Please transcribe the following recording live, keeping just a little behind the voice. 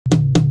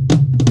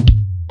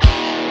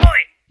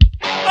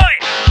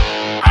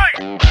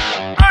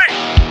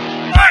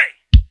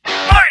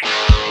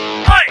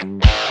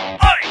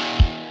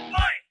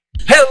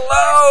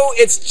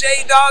it's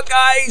J-Dog,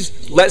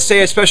 guys. Let's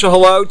say a special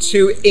hello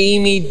to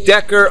Amy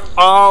Decker,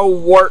 our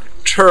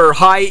worker.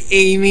 Hi,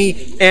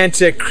 Amy, and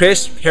to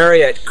Chris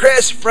Perriott.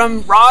 Chris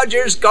from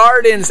Rogers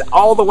Gardens,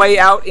 all the way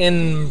out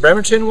in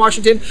Bremerton,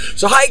 Washington.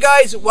 So hi,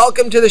 guys.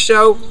 Welcome to the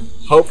show.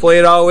 Hopefully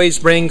it always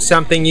brings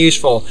something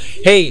useful.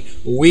 Hey,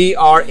 we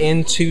are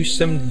into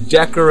some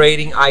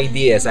decorating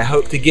ideas. I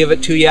hope to give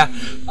it to you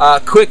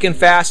quick and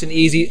fast and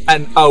easy,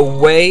 and a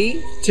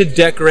way to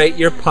decorate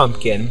your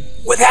pumpkin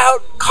without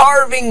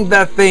carving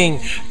the thing.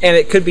 And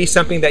it could be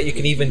something that you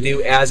can even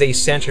do as a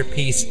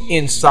centerpiece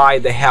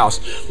inside the house.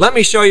 Let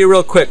me show you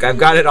real quick. I've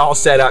got it all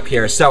set up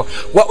here. So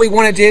what we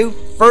want to do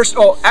first,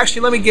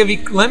 actually let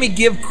me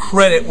give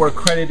credit where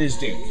credit is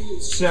due.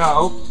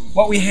 So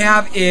what we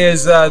have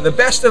is the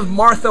Best of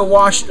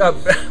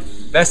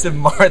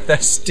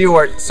Martha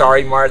Stewart,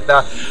 sorry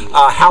Martha,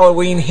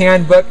 Halloween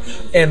Handbook,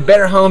 and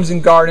Better Homes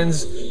and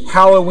Gardens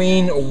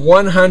Halloween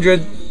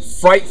 100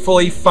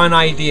 Frightfully Fun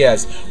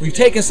Ideas. We've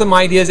taken some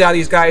ideas out of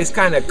these guys,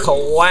 kind of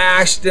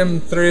collaged them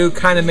through,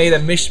 kind of made a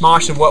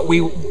mishmash of what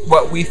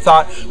we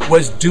thought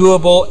was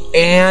doable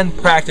and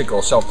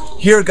practical. So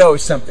here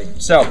goes something.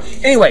 So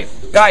anyway,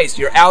 guys,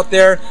 you're out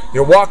there,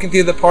 you're walking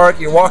through the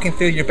park, you're walking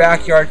through your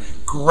backyard,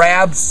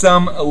 grab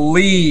some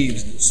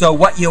leaves. So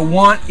what you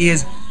want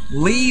is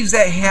leaves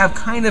that have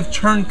kind of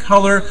turned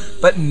color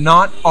but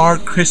not are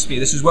crispy.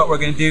 This is what we're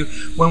going to do.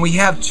 When we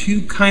have too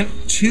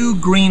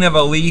green of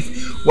a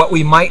leaf, what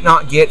we might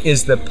not get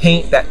is the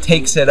paint that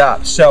takes it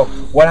up. So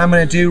what I'm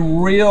going to do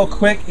real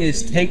quick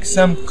is take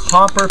some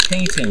copper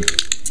painting.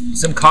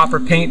 Some copper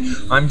paint.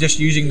 I'm just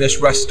using this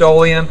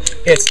Rust-Oleum.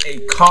 It's a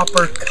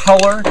copper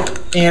color,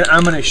 and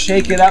I'm going to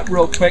shake it up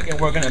real quick, and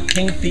we're going to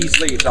paint these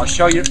leaves. I'll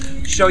show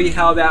you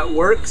how that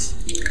works.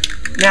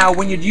 Now,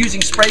 when you're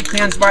using spray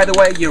cans, by the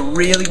way, you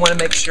really want to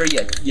make sure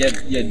you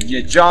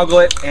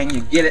joggle it and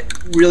you get it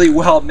really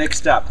well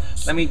mixed up.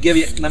 Let me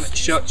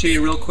show it to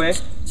you real quick.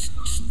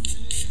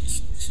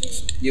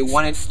 You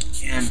want it,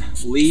 and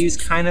leaves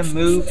kind of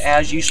move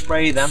as you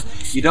spray them.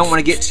 You don't want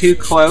to get too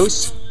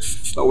close,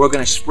 but we're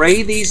going to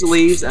spray these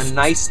leaves a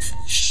nice,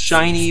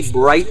 shiny,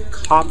 bright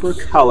copper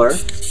color.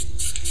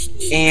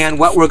 And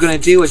what we're going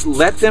to do is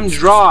let them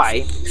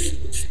dry.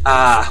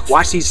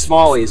 Watch these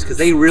small leaves because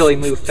they really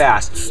move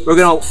fast. We're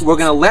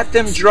gonna let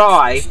them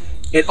dry.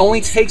 It only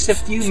takes a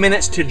few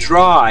minutes to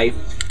dry,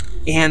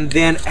 and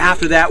then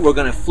after that we're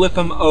gonna flip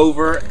them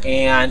over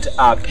and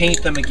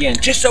paint them again,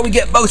 just so we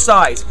get both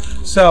sides.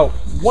 So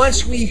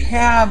once we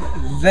have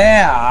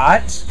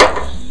that,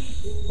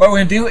 what we're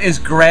gonna do is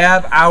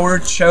grab our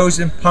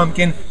chosen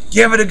pumpkin,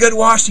 give it a good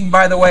washing,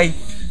 by the way,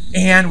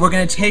 and we're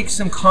gonna take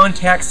some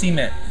contact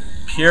cement,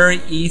 pure,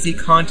 easy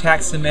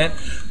contact cement.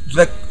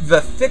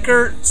 The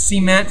thicker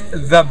cement,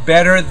 the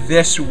better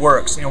this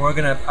works. And we're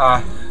going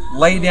to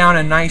lay down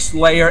a nice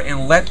layer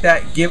and let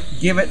that give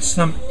it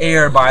some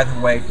air, by the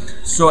way,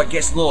 so it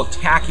gets a little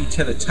tacky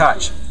to the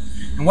touch.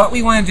 And what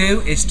we want to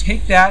do is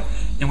take that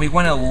and we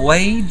want to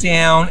lay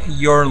down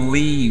your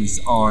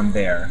leaves on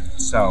there.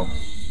 So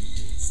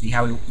see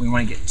how we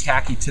want to get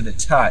tacky to the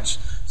touch.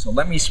 So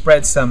let me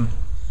spread some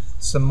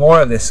more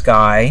of this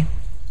guy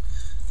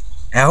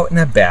out and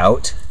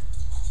about.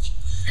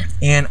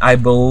 And I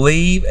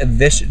believe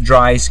this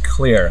dries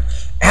clear.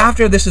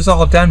 After this is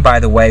all done, by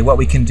the way, what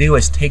we can do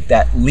is take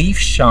that leaf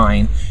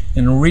shine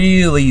and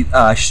really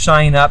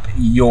shine up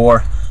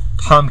your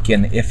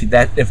pumpkin if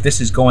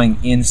this is going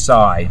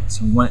inside.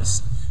 So we want it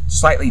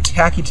slightly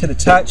tacky to the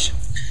touch.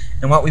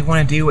 And what we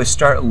want to do is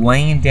start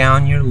laying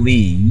down your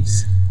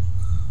leaves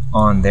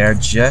on there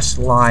just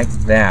like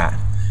that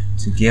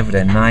to give it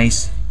a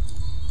nice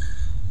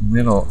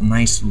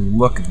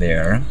look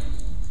there.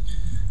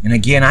 And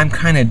again, I'm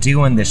kind of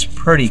doing this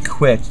pretty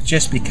quick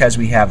just because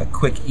we have a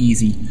quick,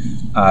 easy,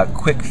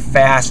 quick,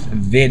 fast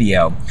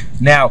video.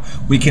 Now,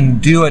 we can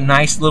do a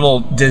nice little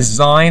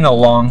design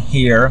along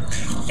here,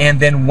 and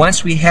then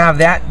once we have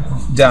that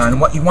done,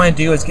 what you want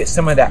to do is get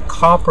some of that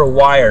copper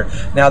wire.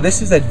 Now,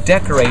 this is a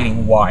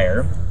decorating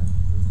wire,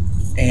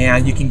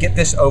 and you can get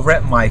this over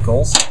at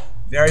Michael's.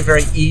 Very,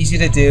 very easy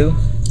to do.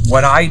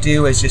 What I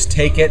do is just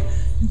take it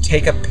and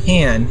take a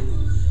pin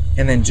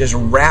and then just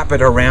wrap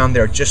it around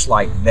there just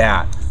like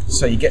that.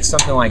 So you get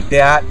something like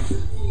that.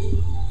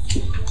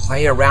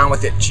 Play around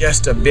with it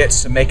just a bit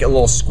to make it a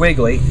little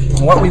squiggly.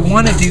 And what we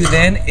want to do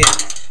then is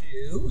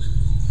to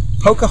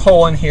poke a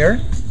hole in here.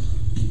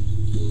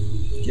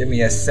 Give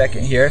me a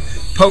second here.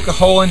 Poke a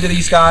hole into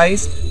these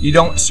guys. You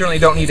certainly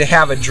don't need to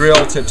have a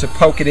drill to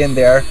poke it in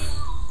there.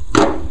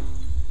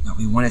 But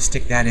we want to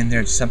stick that in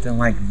there, something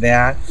like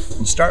that.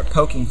 And start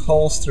poking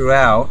holes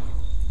throughout.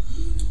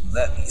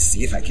 Let me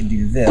see if I can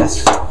do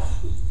this.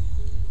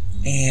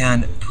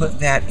 And put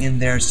that in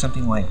there,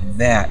 something like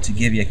that, to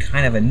give you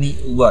kind of a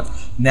neat look.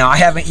 Now, I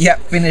haven't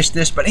yet finished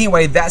this, but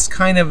anyway, that's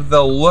kind of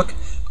the look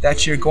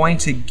that you're going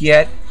to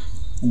get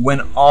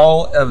when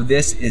all of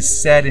this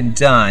is said and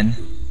done.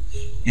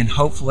 And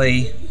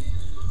hopefully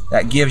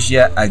that gives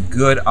you a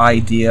good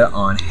idea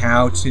on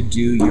how to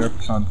do your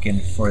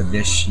pumpkin for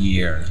this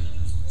year.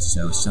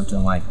 So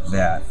something like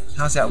that.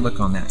 How's that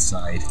look on that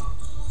side?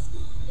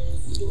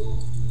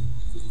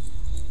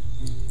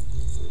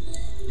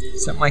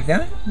 Something like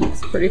that?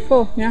 It's pretty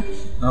full, yeah.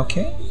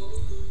 Okay.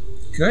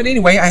 Good.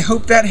 Anyway, I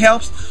hope that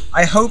helps.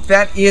 I hope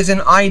that is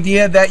an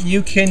idea that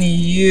you can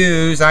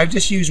use. I've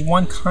just used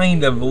one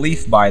kind of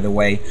leaf, by the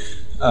way.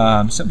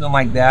 Something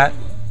like that.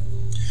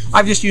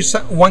 I've just used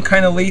one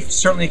kind of leaf.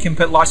 Certainly can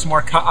put lots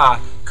more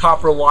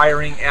copper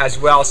wiring as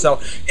well. So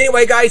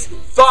anyway, guys,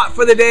 thought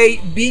for the day: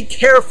 be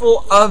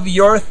careful of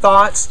your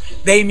thoughts.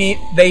 They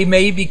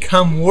may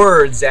become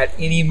words at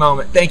any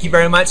moment. Thank you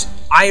very much,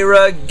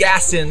 Ira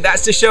Gasson.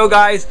 That's the show,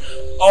 guys.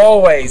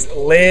 Always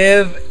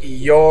live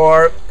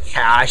your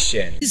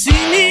passion. You see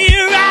me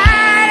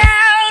right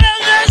out of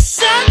the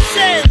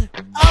sunset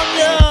on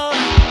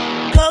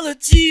the color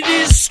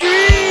TV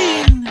screen.